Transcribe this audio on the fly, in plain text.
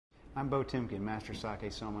I'm Bo Timken, Master Sake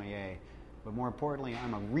Sommelier, but more importantly,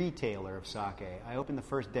 I'm a retailer of sake. I opened the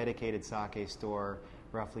first dedicated sake store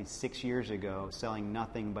roughly 6 years ago, selling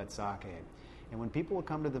nothing but sake. And when people would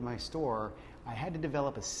come to my store, I had to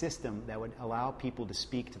develop a system that would allow people to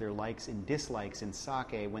speak to their likes and dislikes in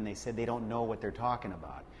sake when they said they don't know what they're talking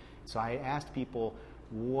about. So I asked people,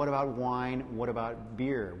 what about wine? What about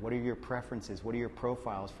beer? What are your preferences? What are your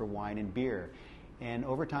profiles for wine and beer? And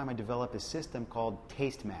over time, I developed a system called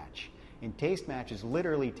Taste Match. And Taste Match is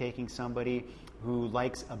literally taking somebody who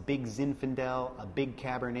likes a big Zinfandel, a big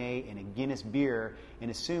Cabernet, and a Guinness beer,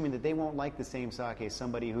 and assuming that they won't like the same sake as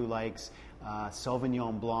somebody who likes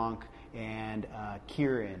Sauvignon Blanc and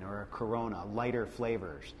Kirin or a Corona, lighter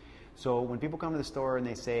flavors. So when people come to the store and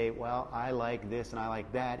they say, well, I like this and I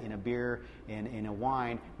like that in a beer and in a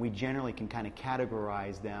wine, we generally can kind of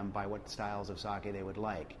categorize them by what styles of sake they would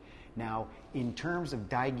like. Now, in terms of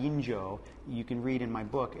Daiginjo, you can read in my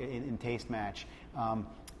book, in Taste Match,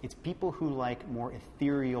 it's people who like more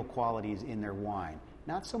ethereal qualities in their wine.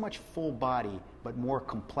 Not so much full body, but more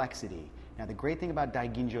complexity. Now, the great thing about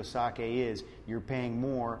Daiginjo Sake is you're paying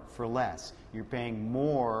more for less. You're paying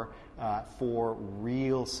more for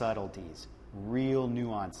real subtleties, real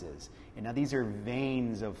nuances. And now these are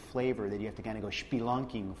veins of flavor that you have to kind of go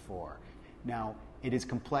spelunking for. Now, it is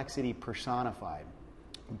complexity personified.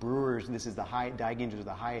 Brewers, Daiginjo is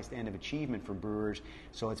the highest end of achievement for brewers,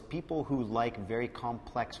 so it's people who like very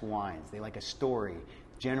complex wines. They like a story,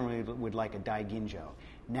 generally would like a Daiginjo.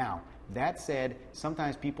 Now, that said,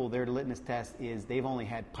 sometimes people, their litmus test is they've only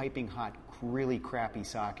had piping hot, really crappy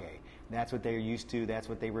sake. That's what they're used to, that's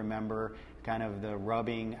what they remember, kind of the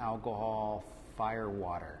rubbing, alcohol, fire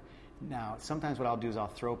water. Now, sometimes what I'll do is I'll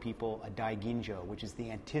throw people a Daiginjo, which is the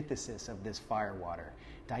antithesis of this fire water.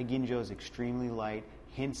 Daiginjo is extremely light,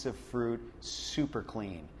 hints of fruit, super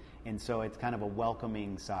clean. And so it's kind of a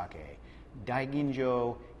welcoming sake.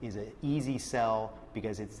 Daiginjo is an easy sell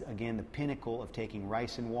because it's, again, the pinnacle of taking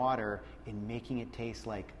rice and water and making it taste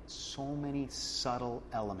like so many subtle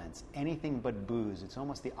elements. Anything but booze. It's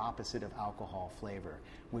almost the opposite of alcohol flavor,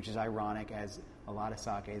 which is ironic as a lot of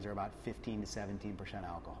sakes are about 15 to 17%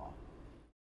 alcohol.